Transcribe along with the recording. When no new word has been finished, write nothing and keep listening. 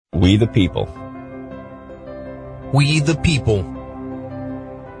We the people. We the people.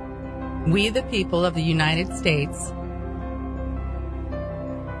 We the people of the United States.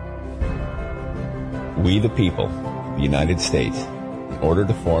 We the people of the United States, in order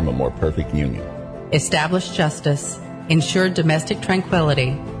to form a more perfect union. Establish justice. Ensure domestic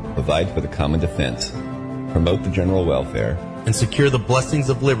tranquility. Provide for the common defense. Promote the general welfare. And secure the blessings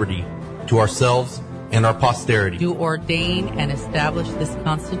of liberty to ourselves and our posterity. Do ordain and establish this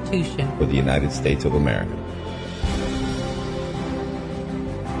Constitution for the United States of America.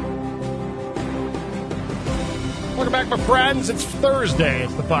 Welcome back, my friends. It's Thursday.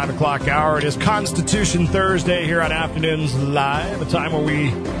 It's the 5 o'clock hour. It is Constitution Thursday here on Afternoons Live, a time where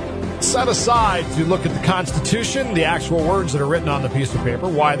we set aside to look at the Constitution, the actual words that are written on the piece of paper,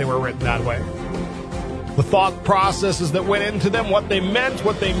 why they were written that way, the thought processes that went into them, what they meant,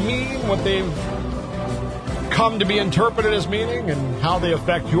 what they mean, what they've come to be interpreted as meaning, and how they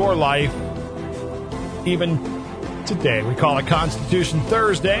affect your life even today. We call it Constitution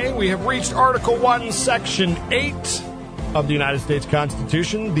Thursday. We have reached Article 1, Section 8 of the United States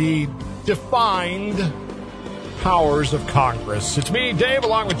Constitution, the defined powers of Congress. It's me, Dave,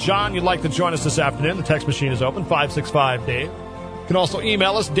 along with John. You'd like to join us this afternoon. The text machine is open, 565-DAVE. You can also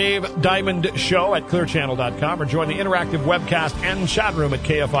email us, DaveDiamondShow@clearchannel.com, or join the interactive webcast and chat room at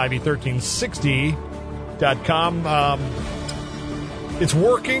KFIV1360.com. It's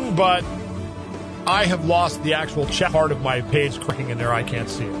working, but I have lost the actual chat part of my page clicking in there. I can't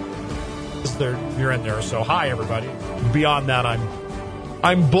see it. You're in there, so hi, everybody. Beyond that,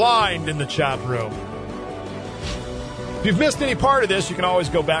 I'm blind in the chat room. If you've missed any part of this, you can always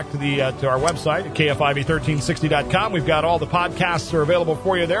go back to to our website at KFIV1360.com. We've got all the podcasts are available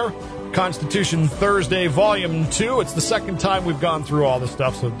for you there. Constitution Thursday, Volume 2. It's the second time we've gone through all this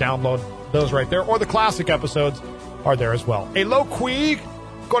stuff, so download those right there. Or the classic episodes are there as well. Eloqui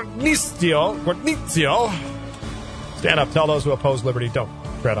Gornizio. Stand up. Tell those who oppose liberty, don't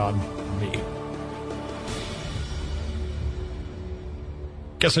tread on me.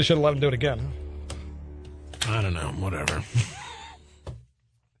 Guess I should have let him do it again, huh? I don't know. Whatever.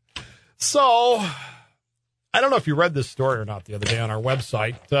 So, I don't know if you read this story or not the other day on our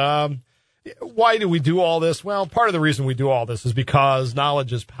website. Why do we do all this? Well, part of the reason we do all this is because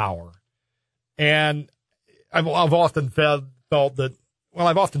knowledge is power. And I've often felt that, well,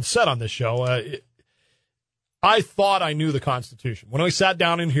 I've often said on this show, I thought I knew the Constitution. When I sat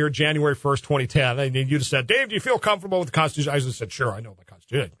down in here January 1st, 2010, and you just said, Dave, do you feel comfortable with the Constitution? I just said, sure, I know the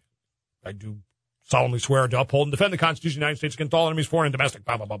Constitution. I do solemnly swear to uphold and defend the Constitution of the United States against all enemies, foreign and domestic,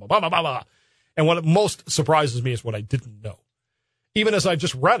 blah, blah, blah, blah, blah, blah, blah. And what most surprises me is what I didn't know. Even as I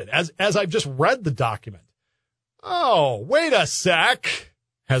just read it, as I've just read the document. Oh, wait a sec,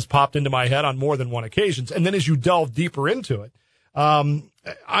 has popped into my head on more than one occasion. And then as you delve deeper into it,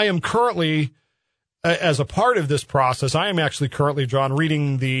 I am currently, as a part of this process, I am actually currently, John,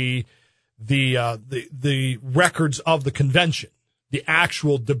 reading the records of the convention. The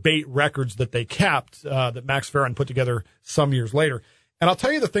actual debate records that they kept, that Max Farron put together some years later. And I'll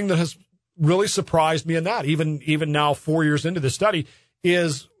tell you the thing that has really surprised me in that, even now 4 years into this study,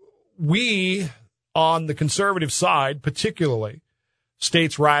 is we, on the conservative side, particularly,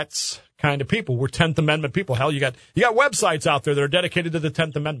 states' rights kind of people. We're 10th Amendment people. Hell, you got websites out there that are dedicated to the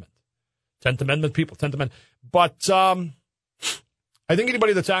 10th Amendment. 10th Amendment people, 10th Amendment. But I think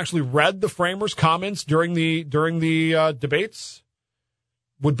anybody that's actually read the framers' comments during the debates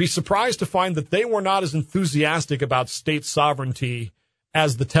would be surprised to find that they were not as enthusiastic about state sovereignty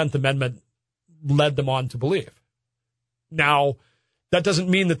as the 10th Amendment led them on to believe. Now, that doesn't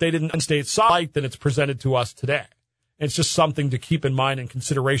mean that they didn't state sovereignty than it's presented to us today. It's just something to keep in mind and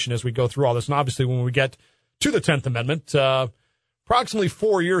consideration as we go through all this. And obviously, when we get to the 10th Amendment, approximately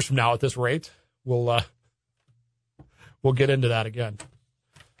 4 years from now at this rate, we'll get into that again.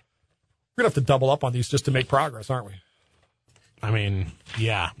 We're going to have to double up on these just to make progress, aren't we? I mean,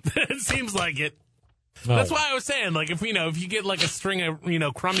 yeah, it seems like it. Oh. That's why I was saying, like, if you get like a string of,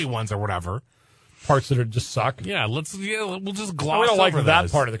 crummy ones or whatever. Parts that are just suck. Yeah, we'll just gloss over we don't like those.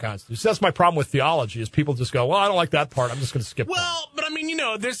 That part of the Constitution. That's my problem with theology is people just go, well, I don't like that part. I'm just going to skip that. Well, but I mean,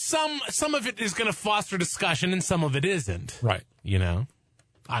 there's some of it is going to foster discussion and some of it isn't. Right. I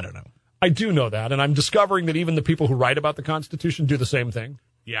don't know. I do know that, and I'm discovering that even the people who write about the Constitution do the same thing.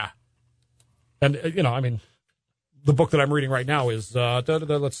 Yeah. And, the book that I'm reading right now is,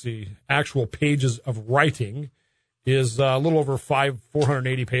 let's see, actual pages of writing is a little over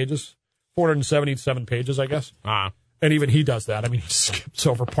 480 pages, 477 pages, I guess. And even he does that. I mean, he skips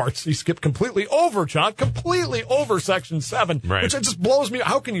over parts. He skipped completely over, John, completely over Section 7, right. Which just blows me.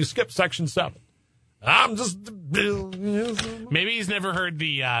 How can you skip Section 7? I'm just... Maybe he's never heard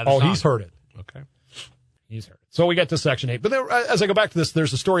the Oh, song. he's heard it. Okay. He's heard it. So we get to Section 8. But then, as I go back to this,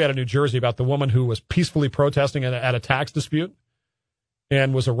 there's a story out of New Jersey about the woman who was peacefully protesting at a tax dispute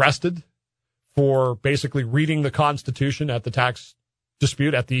and was arrested for basically reading the Constitution at the tax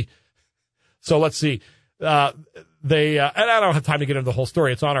dispute So let's see. And I don't have time to get into the whole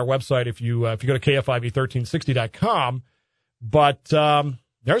story. It's on our website if you go to KFIV1360.com. But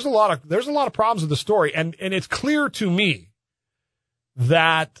there's a lot of problems with the story, and it's clear to me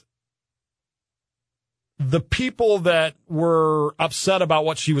that the people that were upset about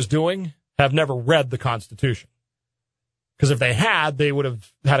what she was doing have never read the Constitution. Because if they had, they would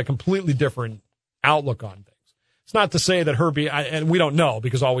have had a completely different outlook on things. It's not to say that and we don't know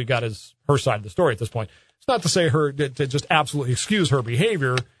because all we got is her side of the story at this point. It's not to say to just absolutely excuse her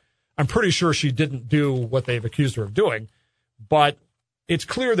behavior. I'm pretty sure she didn't do what they've accused her of doing. But it's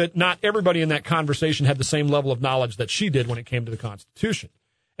clear that not everybody in that conversation had the same level of knowledge that she did when it came to the Constitution.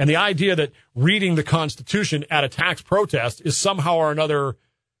 And the idea that reading the Constitution at a tax protest is somehow or another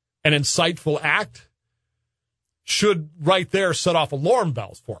an insightful act should right there set off alarm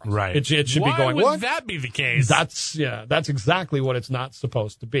bells for us. Right. It should be going, why would what? that be the case? That's exactly what it's not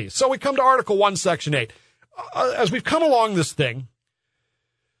supposed to be. So we come to Article 1, Section 8. As we've come along this thing,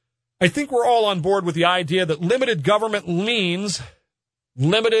 I think we're all on board with the idea that limited government means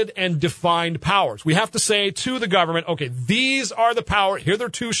limited and defined powers. We have to say to the government, okay, these are the powers.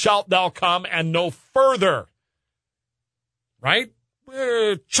 Hitherto shalt thou come and no further. Right?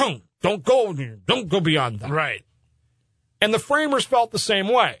 Don't go beyond that. Right. And the framers felt the same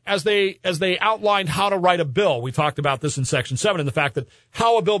way as they outlined how to write a bill. We talked about this in Section 7 and the fact that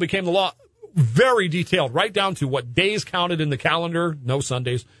how a bill became the law, very detailed, right down to what days counted in the calendar, no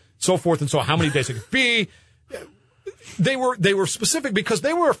Sundays, so forth and so on, how many days it could be. They were specific because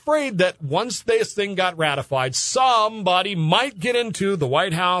they were afraid that once this thing got ratified, somebody might get into the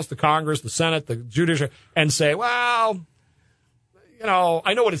White House, the Congress, the Senate, the judiciary, and say, well,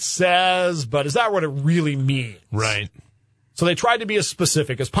 I know what it says, but is that what it really means? Right. So they tried to be as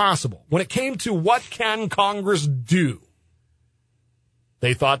specific as possible. When it came to what can Congress do,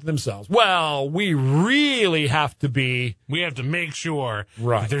 they thought to themselves, well, we really have to make sure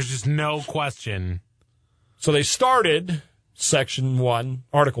right. that there's just no question. So they started Section 1,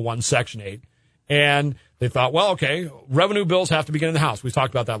 Article 1, Section 8, and they thought, well, okay, revenue bills have to begin in the House. We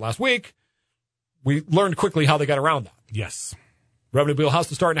talked about that last week. We learned quickly how they got around that. Yes. Revenue bill has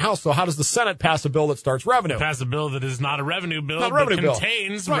to start in the House, so how does the Senate pass a bill that starts revenue? Pass a bill that is not a revenue bill, but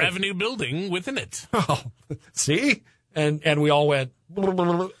contains revenue building within it. Oh, see? And we all went...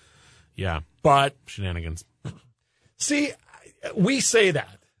 Yeah. But... Shenanigans. See, we say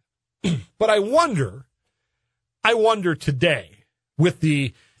that. But I wonder today with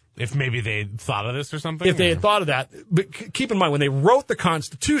the... If maybe they thought of this or something? If they had thought of that. But keep in mind, when they wrote the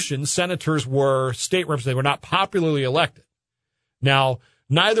Constitution, senators were state representatives. They were not popularly elected. Now,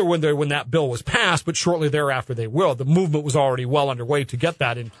 neither when that bill was passed, but shortly thereafter they will. The movement was already well underway to get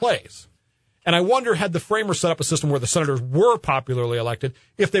that in place. And I wonder, had the framers set up a system where the senators were popularly elected,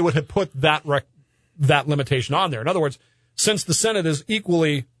 if they would have put that limitation on there. In other words, since the Senate is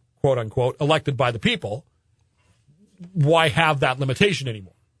equally, quote unquote, elected by the people, why have that limitation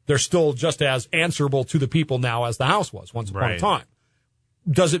anymore? They're still just as answerable to the people now as the House was once upon a time.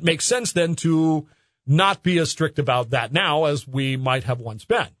 Does it make sense then to not be as strict about that now as we might have once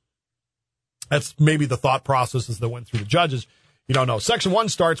been? That's maybe the thought processes that went through the judges. You don't know. Section 1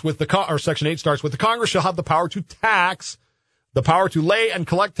 starts with Section 8 starts with the Congress shall have the power to tax, the power to lay and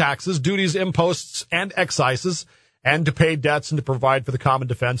collect taxes, duties, imposts, and excises, and to pay debts and to provide for the common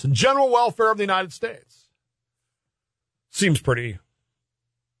defense and general welfare of the United States. Seems pretty.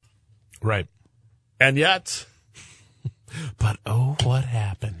 Right. And yet. But oh, what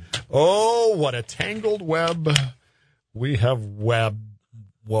happened? Oh, what a tangled web we have woven.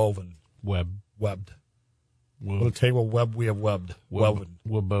 Webbed. What a tangled web we have webbed.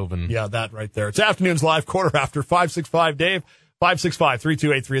 Woven. Yeah, that right there. It's Afternoons Live, 5:65 Dave.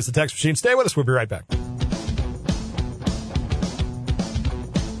 565-3283 is the text machine. Stay with us. We'll be right back.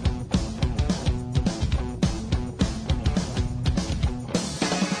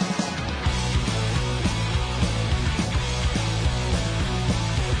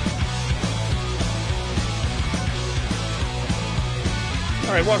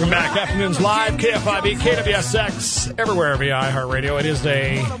 All right, welcome back. Afternoons Live, KFIV, KWSX, everywhere via iHeartRadio. It is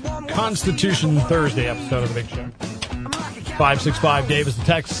a Constitution Thursday episode of The Big Show. 565 Dave is the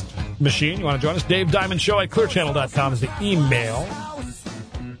text machine. You want to join us? Dave Diamond Show at clearchannel.com is the email.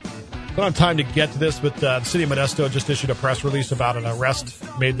 I don't have time to get to this, but the city of Modesto just issued a press release about an arrest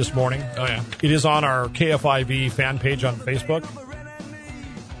made this morning. Oh, yeah. It is on our KFIV fan page on Facebook.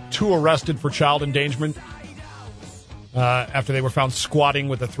 2 arrested for child endangerment after they were found squatting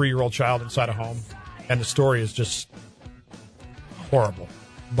with a 3-year-old child inside a home. And the story is just horrible.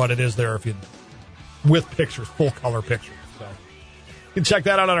 But it is there if you with pictures, full-color pictures. So you can check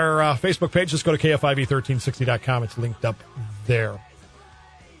that out on our Facebook page. Just go to KFIV1360.com. It's linked up there.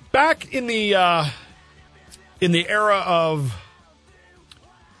 Back in the era of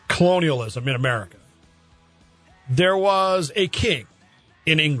colonialism in America, there was a king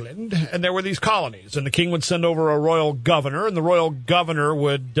in England, and there were these colonies, and the king would send over a royal governor, and the royal governor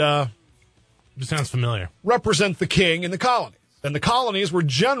would It sounds familiar. represent the king in the colonies. And the colonies were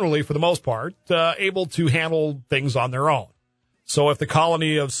generally, for the most part, able to handle things on their own. So if the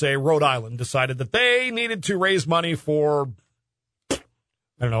colony of, say, Rhode Island decided that they needed to raise money for, I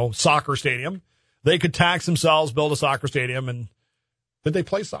don't know, soccer stadium, they could tax themselves, build a soccer stadium, and did they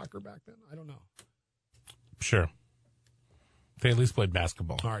play soccer back then? I don't know. Sure. They at least played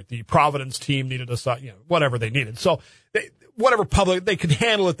basketball. All right, the Providence team needed whatever they needed. So whatever public, they could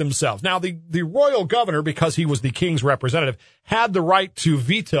handle it themselves. Now, the royal governor, because he was the king's representative, had the right to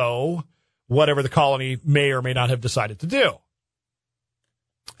veto whatever the colony may or may not have decided to do.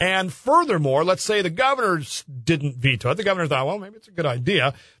 And furthermore, let's say the governor didn't veto it. The governor thought, well, maybe it's a good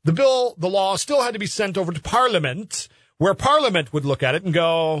idea. The law still had to be sent over to Parliament, where Parliament would look at it and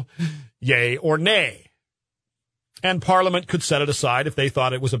go, yay or nay. And Parliament could set it aside if they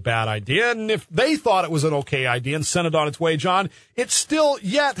thought it was a bad idea. And if they thought it was an okay idea and sent it on its way, John, it still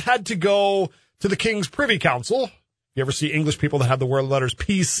yet had to go to the King's Privy Council. You ever see English people that have the word letters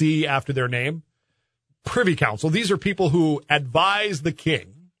PC after their name? Privy Council. These are people who advise the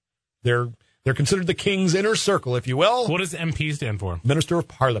king. They're considered the king's inner circle, if you will. What does MP stand for? Minister of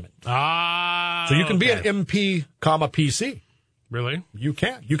Parliament. Ah. So you can be an MP, PC. Really? You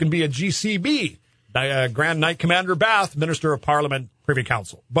can. You can be a GCB. Grand Knight Commander Bath, Minister of Parliament, Privy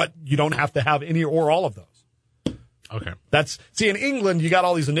Council. But you don't have to have any or all of those. Okay. See, in England, you got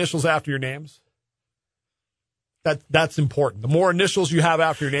all these initials after your names. That's important. The more initials you have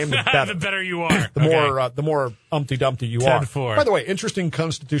after your name, the better. The better you are. The more Humpty Dumpty you are. 10-4. By the way, interesting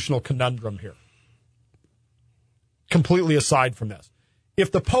constitutional conundrum here. Completely aside from this.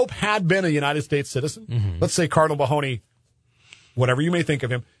 If the Pope had been a United States citizen, let's say Cardinal Mahoney, whatever you may think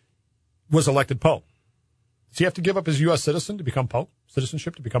of him, was elected Pope. Does he have to give up his U.S. citizenship to become Pope?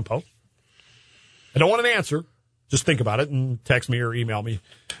 I don't want an answer. Just think about it and text me or email me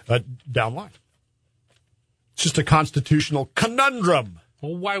down line. It's just a constitutional conundrum.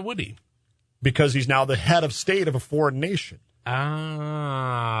 Well, why would he? Because he's now the head of state of a foreign nation. Ah.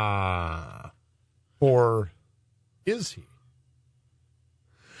 Or is he?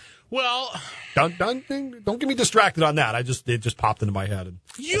 Well, don't get me distracted on that. It just popped into my head.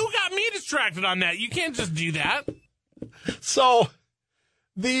 You got me distracted on that. You can't just do that. So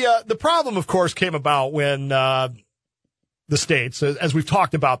the problem, of course, came about when the states, as we've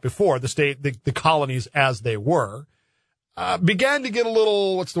talked about before, the colonies as they were, began to get a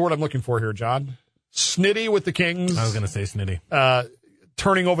little, what's the word I'm looking for here, John? Snitty with the kings. I was going to say snitty.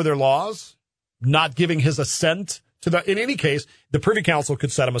 Turning over their laws, not giving his assent to in any case, the Privy Council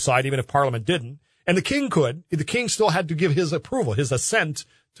could set him aside even if Parliament didn't. And the king could. The king still had to give his approval, his assent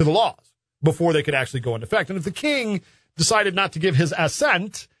to the laws before they could actually go into effect. And if the king decided not to give his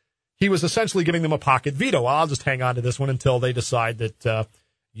assent, he was essentially giving them a pocket veto. I'll just hang on to this one until they decide that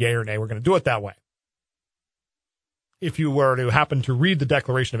yay or nay, we're going to do it that way. If you were to happen to read the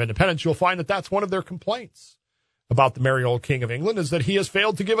Declaration of Independence, you'll find that that's one of their complaints about the merry old King of England is that he has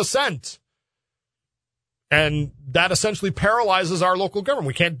failed to give assent. And that essentially paralyzes our local government.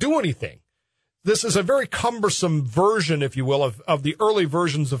 We can't do anything. This is a very cumbersome version, if you will, of the early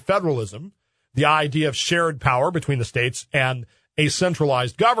versions of federalism, the idea of shared power between the states and a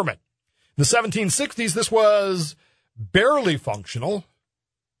centralized government. In the 1760s, this was barely functional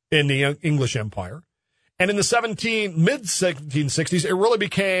in the English Empire. And in the mid-1760s, it really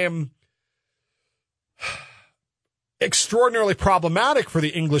became extraordinarily problematic for the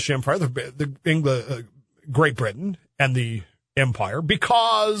English Empire, Great Britain and the Empire,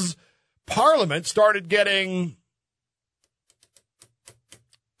 because Parliament started getting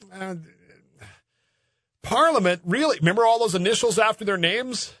Parliament really, remember all those initials after their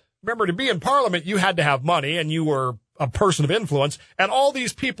names? Remember, to be in Parliament, you had to have money and you were a person of influence, and all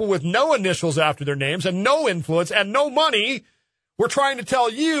these people with no initials after their names and no influence and no money were trying to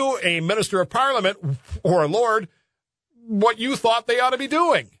tell you, a minister of Parliament or a lord, what you thought they ought to be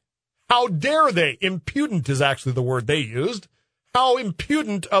doing. How dare they? Impudent is actually the word they used. How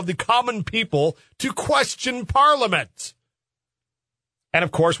impudent of the common people to question Parliament. And,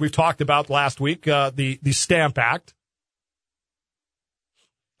 of course, we've talked about last week the Stamp Act.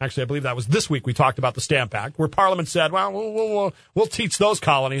 Actually, I believe that was this week we talked about the Stamp Act, where Parliament said, well, we'll teach those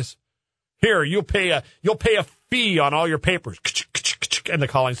colonies. Here, you'll pay a fee on all your papers. And the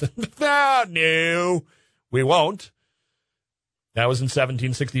colonies said, no, we won't. That was in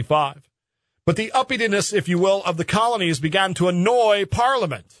 1765. But the uppityness, if you will, of the colonies began to annoy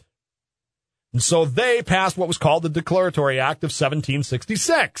Parliament. And so they passed what was called the Declaratory Act of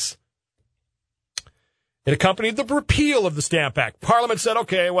 1766. It accompanied the repeal of the Stamp Act. Parliament said,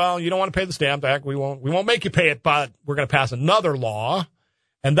 okay, well, you don't want to pay the Stamp Act. We won't make you pay it, but we're going to pass another law.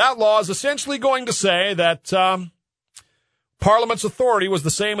 And that law is essentially going to say that Parliament's authority was the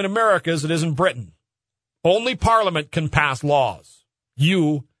same in America as it is in Britain. Only Parliament can pass laws.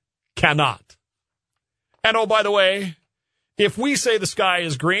 You cannot. And oh, by the way, if we say the sky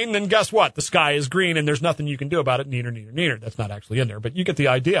is green, then guess what? The sky is green, and there's nothing you can do about it. Neither. That's not actually in there, but you get the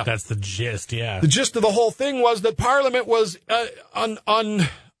idea. That's the gist, yeah. The gist of the whole thing was that Parliament was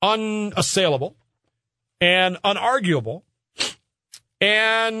unassailable and unarguable,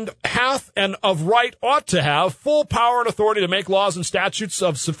 and hath and of right ought to have full power and authority to make laws and statutes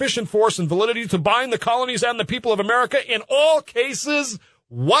of sufficient force and validity to bind the colonies and the people of America in all cases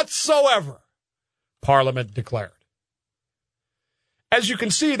whatsoever, Parliament declared. As you can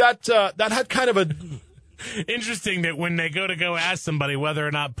see, that had kind of a... Interesting that when they go ask somebody whether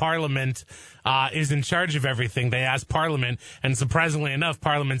or not Parliament is in charge of everything, they ask Parliament, and surprisingly enough,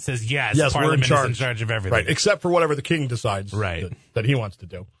 Parliament says yes Parliament is in charge of everything. Right, except for whatever the king decides that he wants to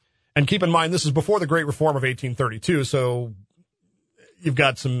do. And keep in mind, this is before the Great Reform of 1832, so you've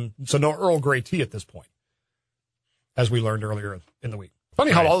got no Earl Grey tea at this point, as we learned earlier in the week.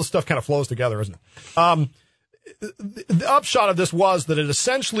 Funny how all this stuff kind of flows together, isn't it? The upshot of this was that it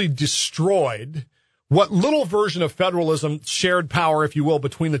essentially destroyed what little version of federalism, shared power, if you will,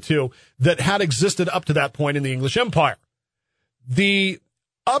 between the two that had existed up to that point in the English Empire. The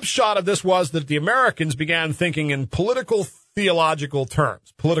upshot of this was that the Americans began thinking in political theological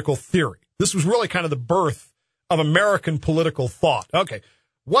terms, political theory. This was really kind of the birth of American political thought. Okay,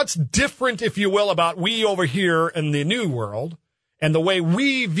 what's different, if you will, about we over here in the New World and the way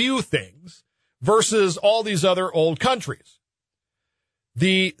we view things versus all these other old countries?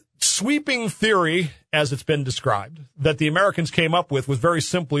 The sweeping theory, as it's been described, that the Americans came up with was very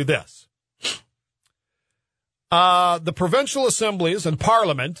simply this. The provincial assemblies and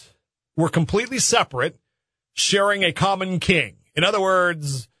Parliament were completely separate, sharing a common king. In other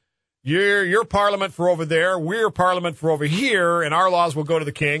words, you're Parliament for over there, we're Parliament for over here, and our laws will go to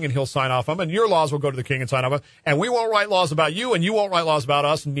the king, and he'll sign off them, and your laws will go to the king and sign off them, and we won't write laws about you, and you won't write laws about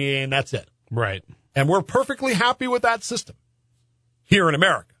us, and that's it. Right. And we're perfectly happy with that system here in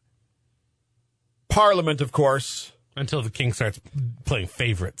America. Parliament, of course. Until the king starts playing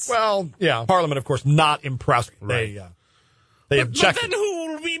favorites. Well, yeah. Parliament, of course, not impressed. Right. They objected. But then who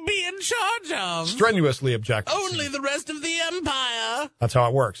will we be in charge of? Strenuously objected. Only the rest of the empire. That's how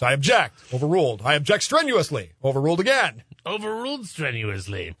it works. I object. Overruled. I object strenuously. Overruled again. Overruled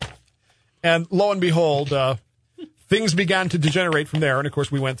strenuously. And lo and behold, things began to degenerate from there. And, of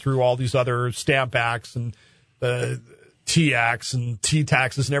course, we went through all these other Stamp Acts and T-Acts and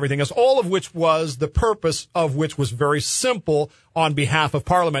T-taxes and everything else, all of which was the purpose of which was very simple on behalf of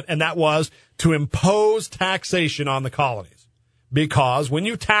Parliament, and that was to impose taxation on the colonies. Because when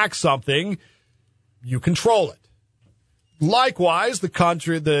you tax something, you control it. Likewise, the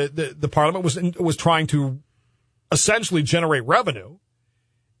country, the Parliament was trying to essentially generate revenue,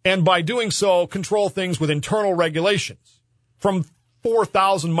 and by doing so, control things with internal regulations from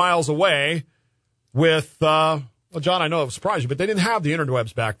 4,000 miles away with, well, John, I know it surprised you, but they didn't have the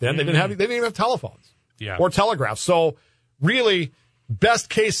interwebs back then. They didn't even have telephones or telegraphs. So really, best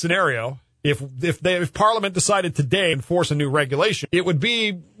case scenario, if Parliament decided today to enforce a new regulation, it would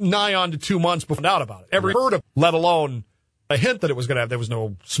be nigh on to 2 months before out about it. Every heard of, let alone a hint that it was going to have. There was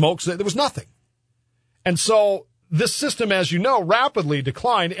no smokes. There was nothing. And so this system, as you know, rapidly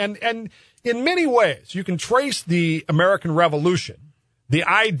declined. And in many ways, you can trace the American Revolution, the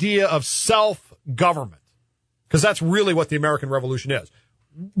idea of self-government, because that's really what the American Revolution is.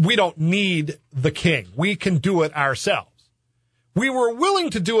 We don't need the king. We can do it ourselves. We were willing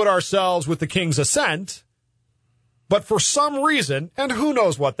to do it ourselves with the king's assent, but for some reason, and who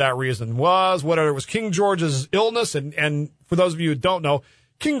knows what that reason was, whether it was King George's illness, and for those of you who don't know,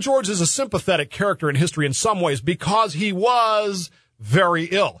 King George is a sympathetic character in history in some ways because he was very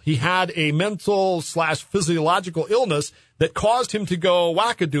ill. He had a mental/physiological illness that caused him to go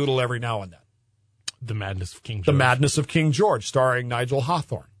wackadoodle every now and then. The Madness of King George. The Madness of King George, starring Nigel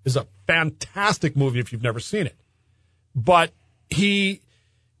Hawthorne, is a fantastic movie if you've never seen it. But he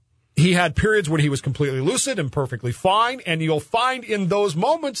had periods when he was completely lucid and perfectly fine, and you'll find in those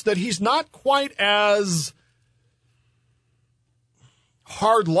moments that he's not quite as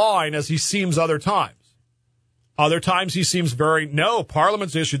hard line as he seems other times. Other times he seems no,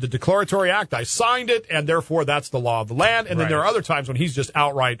 Parliament's issued the Declaratory Act, I signed it, and therefore that's the law of the land. And then there are other times when he's just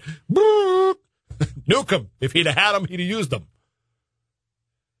outright, nuke him. If he'd have had them, he'd have used them.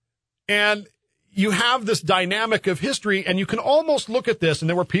 And you have this dynamic of history, and you can almost look at this, and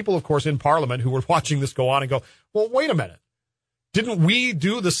there were people, of course, in Parliament who were watching this go on and go, well, wait a minute. Didn't we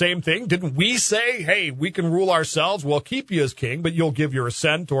do the same thing? Didn't we say, hey, we can rule ourselves, we'll keep you as king, but you'll give your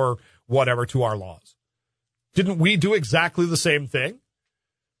assent or whatever to our laws? Didn't we do exactly the same thing?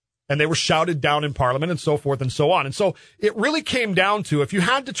 And they were shouted down in Parliament and so forth and so on. And so it really came down to, if you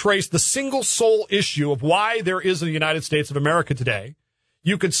had to trace the single sole issue of why there is a United States of America today,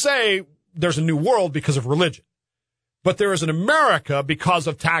 you could say there's a new world because of religion. But there is an America because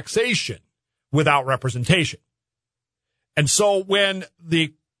of taxation without representation. And so when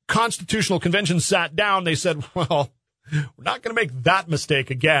the Constitutional Convention sat down, they said, well, we're not going to make that mistake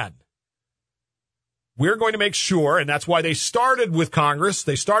again. We're going to make sure, and that's why they started with Congress.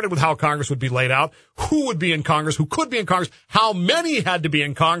 They started with how Congress would be laid out, who would be in Congress, who could be in Congress, how many had to be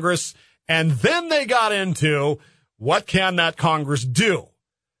in Congress, and then they got into what can that Congress do?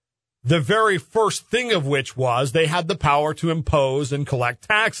 The very first thing of which was they had the power to impose and collect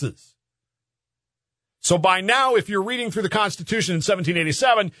taxes. So by now, if you're reading through the Constitution in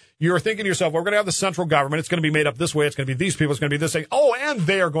 1787, you're thinking to yourself, well, we're going to have the central government. It's going to be made up this way. It's going to be these people. It's going to be this thing. Oh, and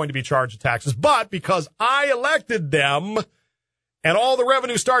they are going to be charged with taxes. But because I elected them and all the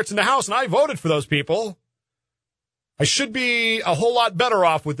revenue starts in the House and I voted for those people, I should be a whole lot better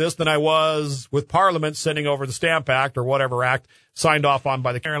off with this than I was with Parliament sending over the Stamp Act or whatever act signed off on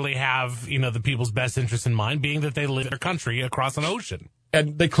by the... Apparently have, the people's best interest in mind, being that they live in their country across an ocean.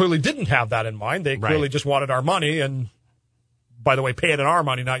 And they clearly didn't have that in mind. They clearly just wanted our money. And, by the way, pay it in our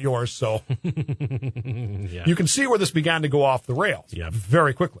money, not yours. So You can see where this began to go off the rails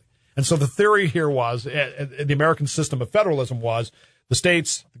very quickly. And so the theory here was, the American system of federalism was, the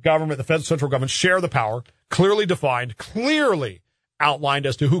states, the government, the federal central government share the power, clearly defined, clearly outlined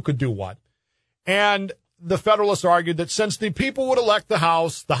as to who could do what. And the Federalists argued that since the people would elect the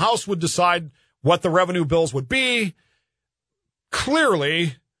House would decide what the revenue bills would be.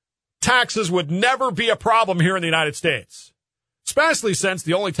 Clearly, taxes would never be a problem here in the United States, especially since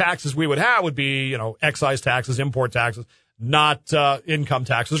the only taxes we would have would be, excise taxes, import taxes, not income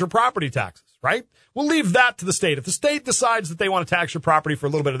taxes or property taxes, right? We'll leave that to the state. If the state decides that they want to tax your property for a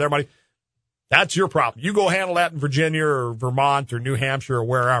little bit of their money, that's your problem. You go handle that in Virginia or Vermont or New Hampshire or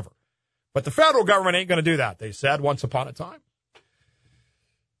wherever. But the federal government ain't going to do that, they said once upon a time.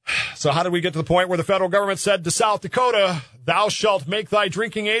 So how did we get to the point where the federal government said to South Dakota, thou shalt make thy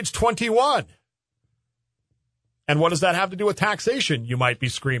drinking age 21? And what does that have to do with taxation, you might be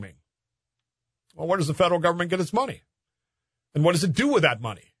screaming? Well, where does the federal government get its money? And what does it do with that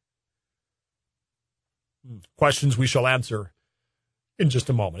money? Questions we shall answer in just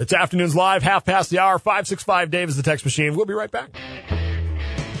a moment. It's Afternoons Live, 5:30. 565 Dave is the text machine. We'll be right back.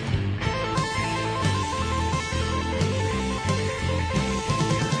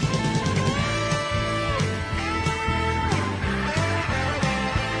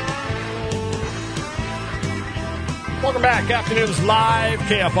 Welcome back. Afternoons Live,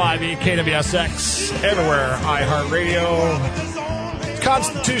 KFIV, KWSX, everywhere, iHeartRadio. It's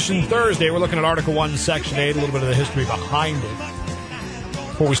Constitution Thursday. We're looking at Article 1, Section 8, a little bit of the history behind it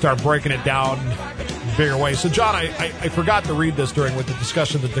before we start breaking it down in bigger ways. So, John, I forgot to read this with the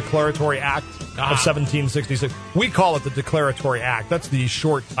discussion of the Declaratory Act of 1766. We call it the Declaratory Act. That's the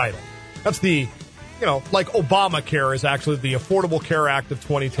short title. That's the, like Obamacare is actually the Affordable Care Act of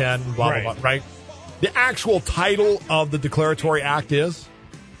 2010, blah, blah, blah, right? The actual title of the Declaratory Act is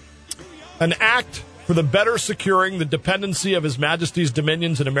an act for the better securing the dependency of His Majesty's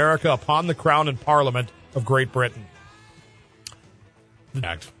dominions in America upon the Crown and Parliament of Great Britain.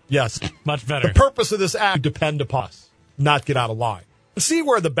 Act. Yes. Much better. The purpose of this act depend upon us, not get out of line. See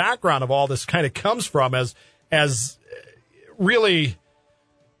where the background of all this kind of comes from as really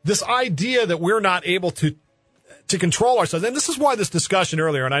this idea that we're not able to control ourselves. And this is why this discussion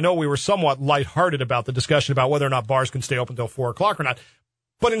earlier, and I know we were somewhat lighthearted about the discussion about whether or not bars can stay open until 4 o'clock or not.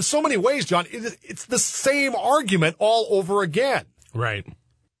 But in so many ways, John, it's the same argument all over again. Right.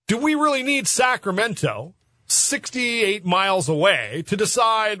 Do we really need Sacramento, 68 miles away, to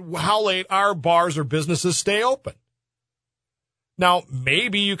decide how late our bars or businesses stay open? Now,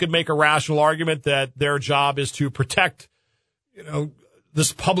 maybe you could make a rational argument that their job is to protect,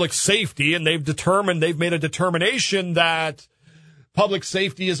 this public safety, and they've made a determination that public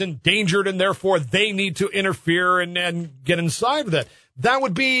safety is endangered, and therefore they need to interfere and get inside of that. That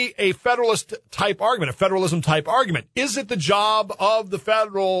would be a federalism-type argument. Is it the job of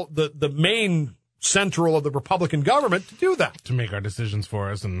the main central of the Republican government to do that? To make our decisions for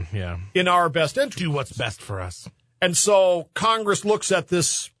us and, in our best interest. Do what's best for us. And so Congress looks at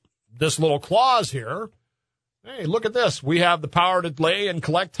this little clause here. Hey, look at this. We have the power to lay and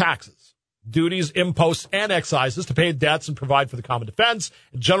collect taxes, duties, imposts, and excises to pay debts and provide for the common defense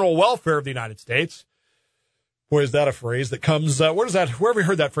and general welfare of the United States. Boy, is that a phrase that comes, where have we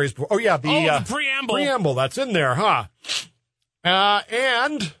heard that phrase before? Oh, yeah, the preamble. Preamble, that's in there, huh?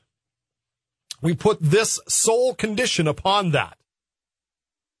 And we put this sole condition upon that.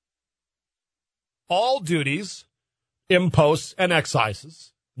 All duties, imposts, and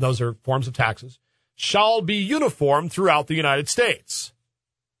excises, those are forms of taxes, shall be uniform throughout the United States.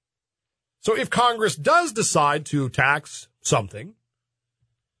 So if Congress does decide to tax something,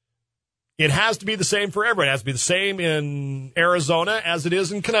 it has to be the same for everyone. It has to be the same in Arizona as it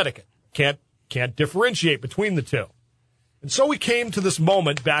is in Connecticut. Can't differentiate between the two. And so we came to this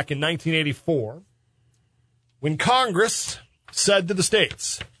moment back in 1984 when Congress said to the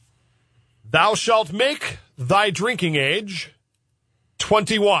states, "Thou shalt make thy drinking age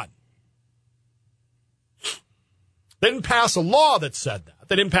 21. They didn't pass a law that said that.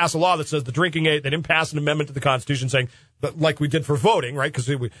 They didn't pass a law that says the drinking age. They didn't pass an amendment to the Constitution saying, but like we did for voting, right? Because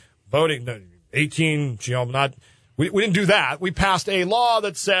voting 18, we didn't do that. We passed a law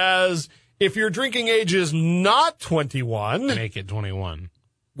that says if your drinking age is not 21, make it 21.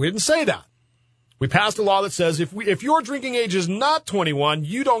 We didn't say that. We passed a law that says if your drinking age is not 21,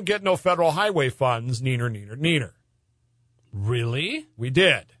 you don't get no federal highway funds, neener. Really? We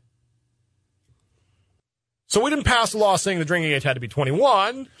did. So we didn't pass a law saying the drinking age had to be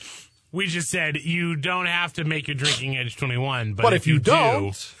 21. We just said you don't have to make your drinking age 21. But if you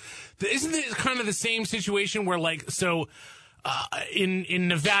don't... Isn't it kind of the same situation where, in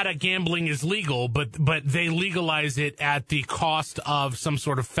Nevada, gambling is legal, but they legalize it at the cost of some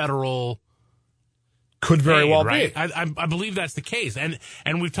sort of federal... Could very well right? be. I believe that's the case. And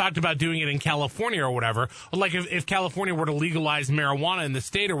we've talked about doing it in California or whatever. Like if California were to legalize marijuana in the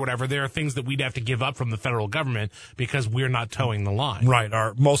state or whatever, there are things that we'd have to give up from the federal government because we're not towing the line. Right.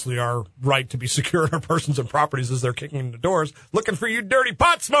 Mostly our right to be secure in our persons and properties as they're kicking in the doors, looking for you dirty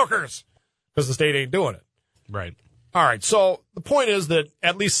pot smokers, because the state ain't doing it. Right. All right. So the point is that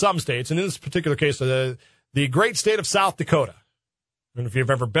at least some states, and in this particular case, the great state of South Dakota, and if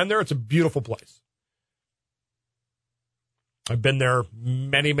you've ever been there, it's a beautiful place. I've been there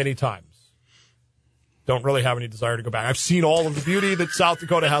many, many times. Don't really have any desire to go back. I've seen all of the beauty that South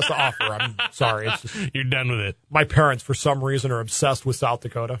Dakota has to offer. I'm sorry. It's just, you're done with it. My parents, for some reason, are obsessed with South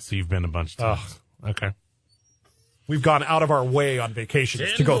Dakota. So you've been a bunch of times. Okay. We've gone out of our way on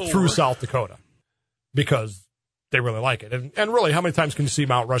vacations to go through South Dakota because they really like it. And really, how many times can you see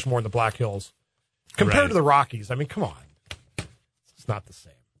Mount Rushmore in the Black Hills? Compared to the Rockies, I mean, come on. It's not the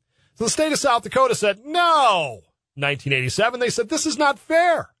same. So the state of South Dakota said, no. 1987, they said, this is not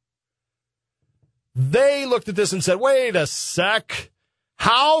fair. They looked at this and said, wait a sec.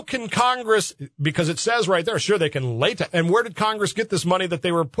 How can Congress, because it says right there, sure, they can lay tax. And where did Congress get this money that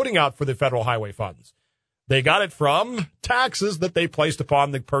they were putting out for the federal highway funds? They got it from taxes that they placed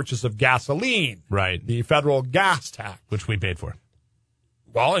upon the purchase of gasoline. Right. The federal gas tax. Which we paid for.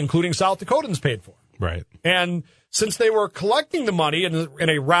 Well, including South Dakotans paid for. Right. And since they were collecting the money in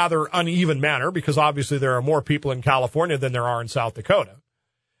a rather uneven manner, because obviously there are more people in California than there are in South Dakota,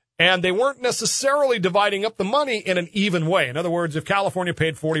 and they weren't necessarily dividing up the money in an even way. In other words, if California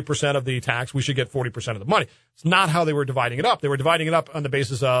paid 40% of the tax, we should get 40% of the money. It's not how they were dividing it up. They were dividing it up on the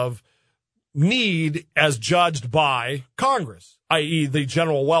basis of need as judged by Congress, i.e. the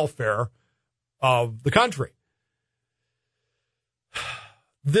general welfare of the country.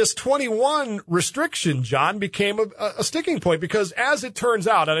 This 21 restriction, John, became a sticking point because, as it turns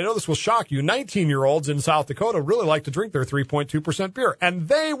out, and I know this will shock you, 19-year-olds in South Dakota really like to drink their 3.2% beer. And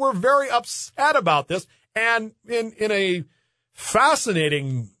they were very upset about this. And in a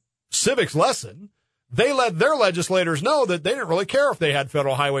fascinating civics lesson, they let their legislators know that they didn't really care if they had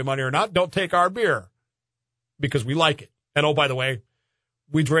federal highway money or not. Don't take our beer because we like it. And, oh, by the way,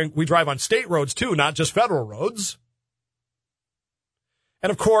 we drive on state roads, too, not just federal roads. And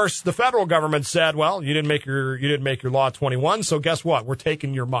of course, the federal government said, well, you didn't make your law 21, so guess what? We're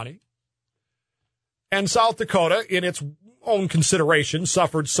taking your money. And South Dakota, in its own consideration,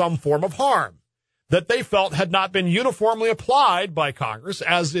 suffered some form of harm. that they felt had not been uniformly applied by Congress,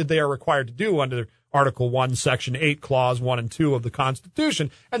 as they are required to do under Article 1, Section 8, Clause 1 and 2 of the Constitution,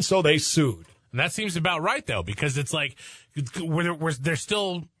 and so they sued. And that seems about right, though, because it's like they're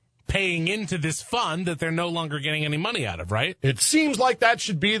still paying into this fund that they're no longer getting any money out of, right? It seems like that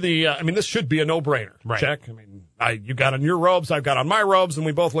should be this should be a no-brainer. Right. Check. You got on your robes, I've got on my robes, and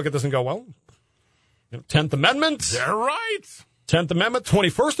we both look at this and go, well, 10th Amendment. They're right. 10th Amendment,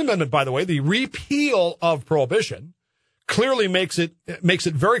 21st Amendment, by the way, the repeal of prohibition clearly makes it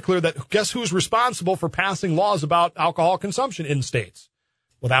very clear that guess who's responsible for passing laws about alcohol consumption in states?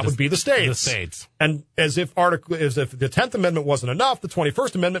 Well, that would be the states. The states. And as if the 10th Amendment wasn't enough, the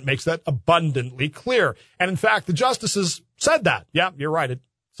 21st Amendment makes that abundantly clear. And in fact, the justices said that. Yeah, you're right. It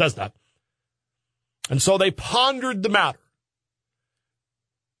says that. And so they pondered the matter.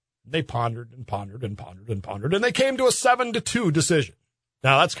 They pondered and pondered and pondered and pondered, and they came to a 7-2 decision.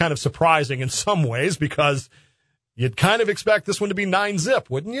 Now, that's kind of surprising in some ways because you'd kind of expect this one to be 9-zip,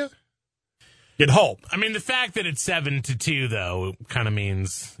 wouldn't you? You'd hope. I mean, the fact that it's 7-2, though, kind of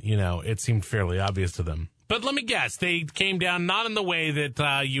means, it seemed fairly obvious to them. But let me guess, they came down not in the way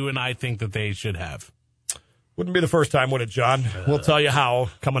that you and I think that they should have. Wouldn't be the first time, would it, John? We'll tell you how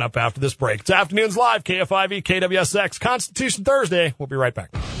coming up after this break. It's Afternoons Live, KFIV, KWSX, Constitution Thursday. We'll be right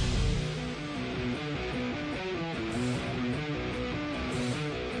back.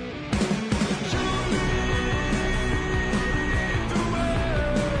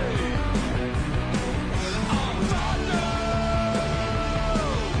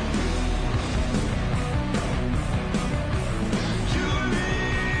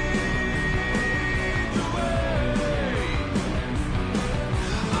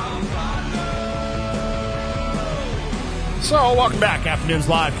 So, welcome back. Afternoons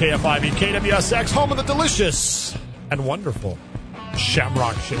Live, KFIV, KWSX, home of the delicious and wonderful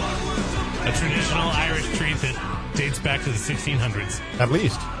Shamrock Shake. A traditional Irish treat that dates back to the 1600s. At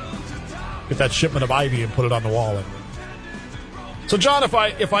least. Get that shipment of ivy and put it on the wall. So, John, if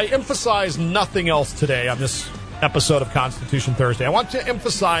I emphasize nothing else today on this episode of Constitution Thursday, I want to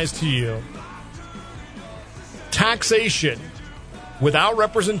emphasize to you taxation without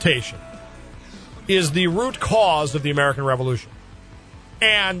representation is the root cause of the American Revolution.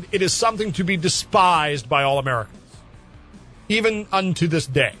 And it is something to be despised by all Americans, even unto this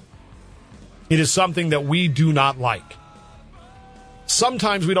day. It is something that we do not like.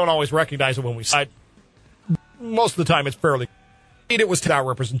 Sometimes we don't always recognize it when we see it. Most of the time it's fairly. It was without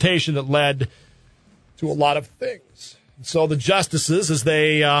representation that led to a lot of things. So the justices, as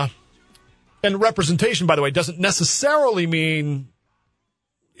they, and representation, by the way, doesn't necessarily mean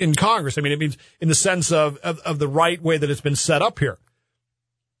in Congress. I mean, it means in the sense of the right way that it's been set up here.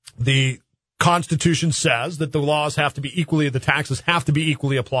 The Constitution says that the laws have to be the taxes have to be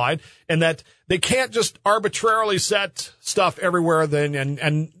equally applied, and that they can't just arbitrarily set stuff everywhere then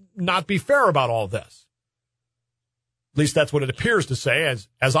and not be fair about all of this. At least that's what it appears to say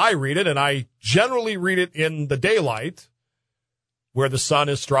as I read it, and I generally read it in the daylight where the sun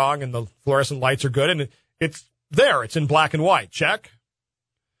is strong and the fluorescent lights are good, and it's there. It's in black and white. Check.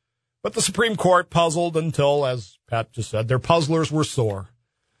 But the Supreme Court puzzled until, as Pat just said, their puzzlers were sore.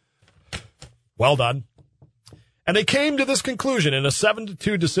 Well done. And they came to this conclusion in a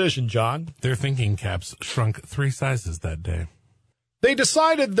 7-2 decision, John. Their thinking caps shrunk 3 sizes that day. They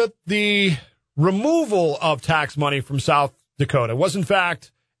decided that the removal of tax money from South Dakota was, in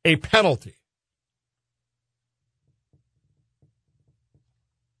fact, a penalty.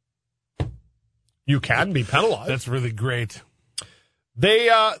 You can be penalized. That's really great. They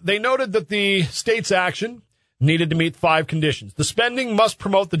noted that the state's action needed to meet 5 conditions. The spending must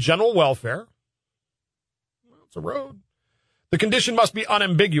promote the general welfare. Well, it's a road. The condition must be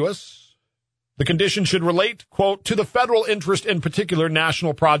unambiguous. The condition should relate, quote, to the federal interest in particular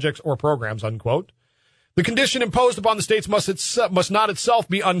national projects or programs, unquote. The condition imposed upon the states must not itself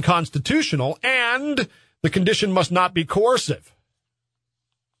be unconstitutional, and the condition must not be coercive.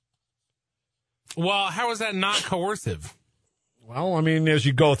 Well, how is that not coercive? Well, I mean, as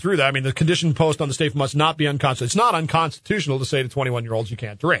you go through that, I mean, the condition imposed on the state must not be unconstitutional. It's not unconstitutional to say to 21-year-olds you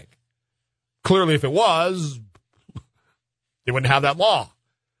can't drink. Clearly, if it was, they wouldn't have that law.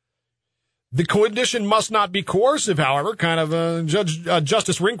 The condition must not be coercive, however.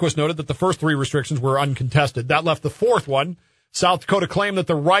 Justice Rehnquist noted that the first 3 restrictions were uncontested. That left the 4th one. South Dakota claimed that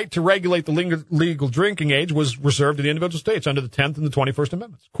the right to regulate the legal drinking age was reserved to the individual states under the 10th and the 21st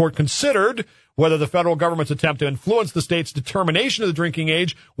Amendments. Court considered whether the federal government's attempt to influence the state's determination of the drinking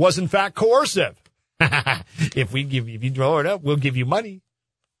age was in fact coercive. If you draw it up, we'll give you money.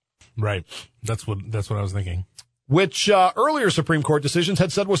 Right. That's what I was thinking. which earlier Supreme Court decisions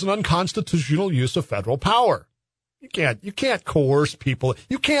had said was an unconstitutional use of federal power. You can't coerce people.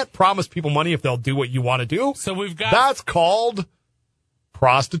 You can't promise people money if they'll do what you want to do. So we've got that's called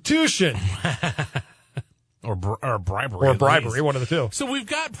prostitution or bribery. Or bribery, one of the two. So we've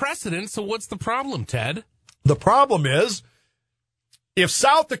got precedent. So what's the problem, Ted? The problem is, if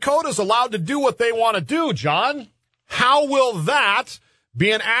South Dakota's allowed to do what they want to do, John, how will that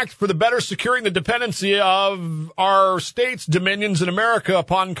be an act for the better securing the dependency of our state's dominions in America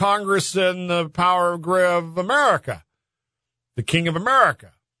upon Congress and the power of America, the King of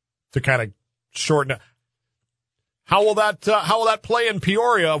America, to kind of shorten it? How will that play in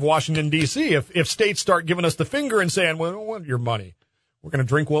Peoria of Washington, D.C. if states start giving us the finger and saying, well, we don't want your money. We're going to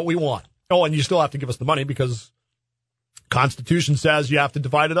drink what we want. Oh, and you still have to give us the money because Constitution says you have to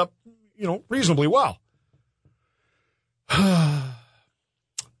divide it up, reasonably well.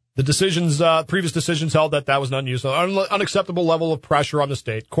 The decisions, previous decisions held that was an unacceptable level of pressure on the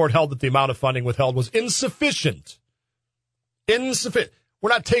state. Court held that the amount of funding withheld was insufficient. We're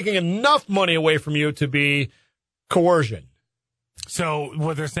not taking enough money away from you to be coercion. So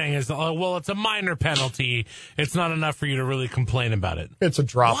what they're saying is, well, it's a minor penalty. It's not enough for you to really complain about it. It's a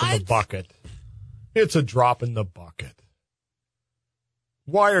drop in the bucket. It's a drop in the bucket.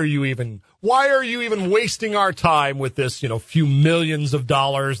 Why are you even wasting our time with this, few millions of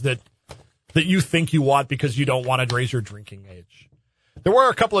dollars that you think you want because you don't want to raise your drinking age? There were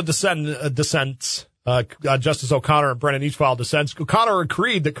a couple of dissents. Justice O'Connor and Brennan each filed dissents. O'Connor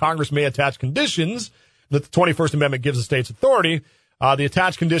agreed that Congress may attach conditions that the 21st Amendment gives the states authority. The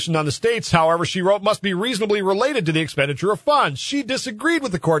attached condition on the states, however, she wrote, must be reasonably related to the expenditure of funds. She disagreed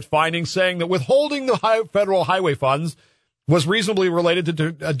with the court's findings, saying that withholding the federal highway funds was reasonably related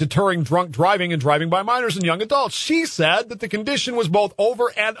to deterring drunk driving and driving by minors and young adults. She said that the condition was both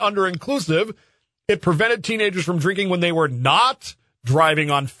over and under inclusive. It prevented teenagers from drinking when they were not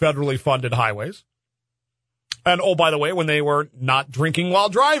driving on federally funded highways. And, oh, by the way, when they were not drinking while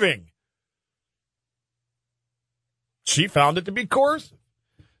driving. She found it to be coercive.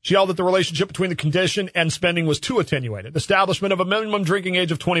 She held that the relationship between the condition and spending was too attenuated. Establishment of a minimum drinking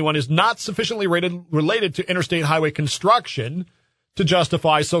age of 21 is not sufficiently related to interstate highway construction to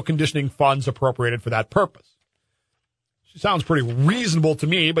justify so conditioning funds appropriated for that purpose. She sounds pretty reasonable to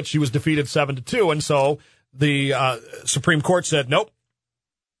me, but she was defeated 7-2, and so the Supreme Court said, nope.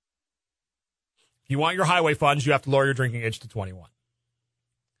 If you want your highway funds, you have to lower your drinking age to 21.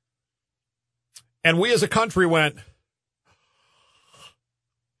 And we as a country went,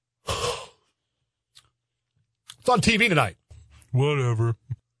 it's on TV tonight. Whatever.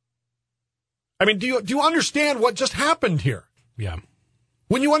 I mean, do you understand what just happened here? Yeah.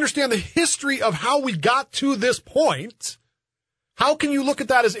 When you understand the history of how we got to this point, how can you look at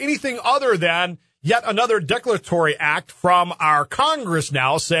that as anything other than yet another declaratory act from our Congress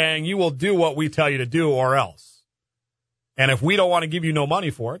now saying you will do what we tell you to do or else? And if we don't want to give you no money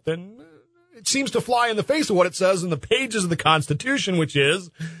for it, then it seems to fly in the face of what it says in the pages of the Constitution, which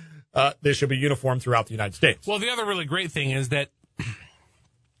is they should be uniform throughout the United States. Well, the other really great thing is that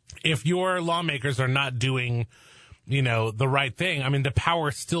if your lawmakers are not doing, the right thing, I mean, the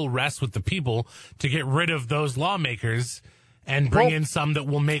power still rests with the people to get rid of those lawmakers and bring in some that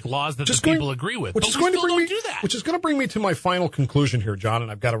will make laws that the people agree with. Which is going to bring me to my final conclusion here, John, and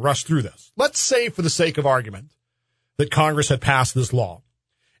I've got to rush through this. Let's say, for the sake of argument, that Congress had passed this law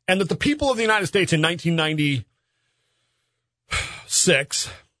and that the people of the United States in 1996,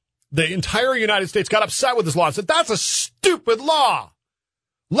 the entire United States got upset with this law and said, that's a stupid law.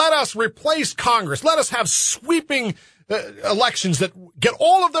 Let us replace Congress. Let us have sweeping elections that get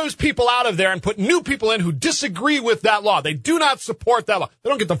all of those people out of there and put new people in who disagree with that law. They do not support that law. They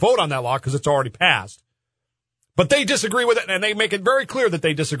don't get to vote on that law because it's already passed. But they disagree with it, and they make it very clear that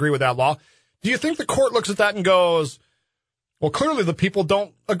they disagree with that law. Do you think the court looks at that and goes, well, clearly the people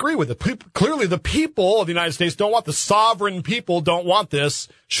don't agree with it. Clearly the people of the United States don't want, the sovereign people don't want this.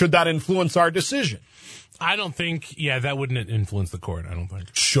 Should that influence our decision? I don't think, that wouldn't influence the court, I don't think.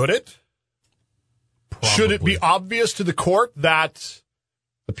 Should it? Probably. Should it be obvious to the court that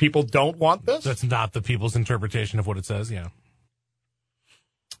the people don't want this? That's not the people's interpretation of what it says, yeah.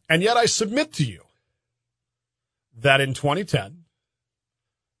 And yet I submit to you that in 2010,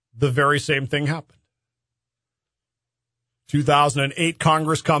 the very same thing happened. 2008,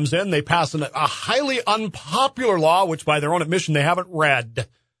 Congress comes in. They pass a highly unpopular law, which by their own admission they haven't read.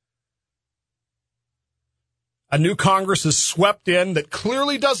 A new Congress is swept in that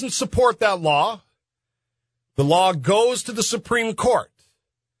clearly doesn't support that law. The law goes to the Supreme Court.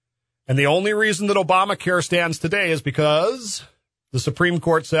 And the only reason that Obamacare stands today is because the Supreme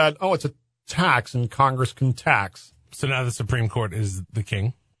Court said, oh, it's a tax and Congress can tax. So now the Supreme Court is the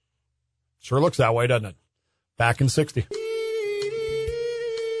king. Sure looks that way, doesn't it? Back in 60.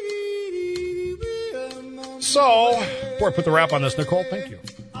 So, before I put the wrap on this, Nicole, thank you.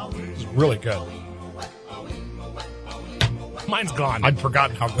 This is really good. Mine's gone. I'd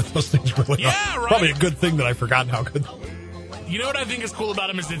forgotten how good those things really are. Yeah, right. Probably a good thing that I've forgotten how good. You know what I think is cool about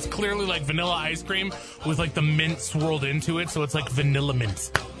them is it's clearly like vanilla ice cream with like the mint swirled into it, so it's like vanilla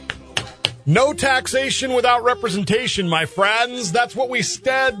mint. No taxation without representation, my friends. That's what we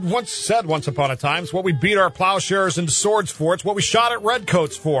said once upon a time. It's what we beat our plowshares into swords for. It's what we shot at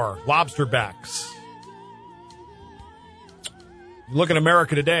redcoats for. Lobster backs. Look at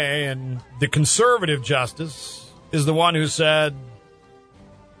America today, and the conservative justice is the one who said,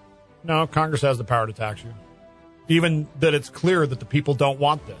 no, Congress has the power to tax you. Even that it's clear that the people don't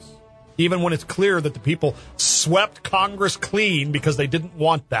want this. Even when it's clear that the people swept Congress clean because they didn't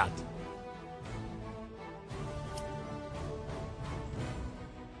want that.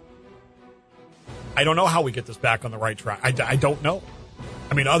 I don't know how we get this back on the right track. I don't know.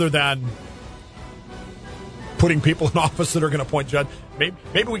 I mean, other than putting people in office that are going to appoint judge.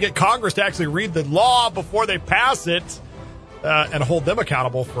 Maybe we get Congress to actually read the law before they pass it and hold them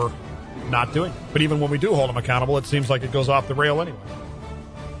accountable for not doing it. But even when we do hold them accountable, it seems like it goes off the rail anyway.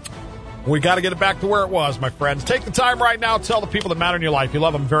 We got to get it back to where it was, my friends. Take the time right now. Tell the people that matter in your life you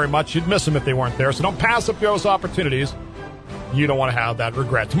love them very much. You'd miss them if they weren't there. So don't pass up those opportunities. You don't want to have that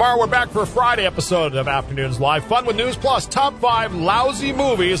regret. Tomorrow we're back for a Friday episode of Afternoons Live. Fun with news plus top 5 lousy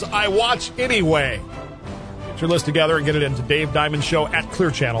movies I watch anyway. Get your list together and get it into Dave Diamond Show at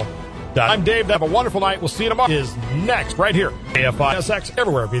Clear Channel. I'm Dave. Have a wonderful night. We'll see you tomorrow. Is next right here. AFI SX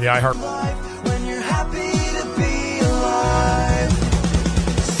everywhere via the iHeart. When you're happy to be alive.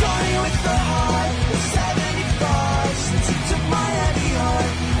 Starting with the heart, the 75. Since you took my heavy heart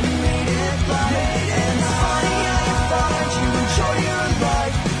and made it light. And it's funny how you thought you enjoy your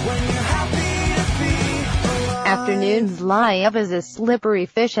life. When you're happy to be alive. Afternoons Live is a Slippery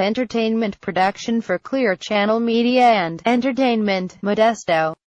Fish Entertainment production for Clear Channel Media and Entertainment, Modesto.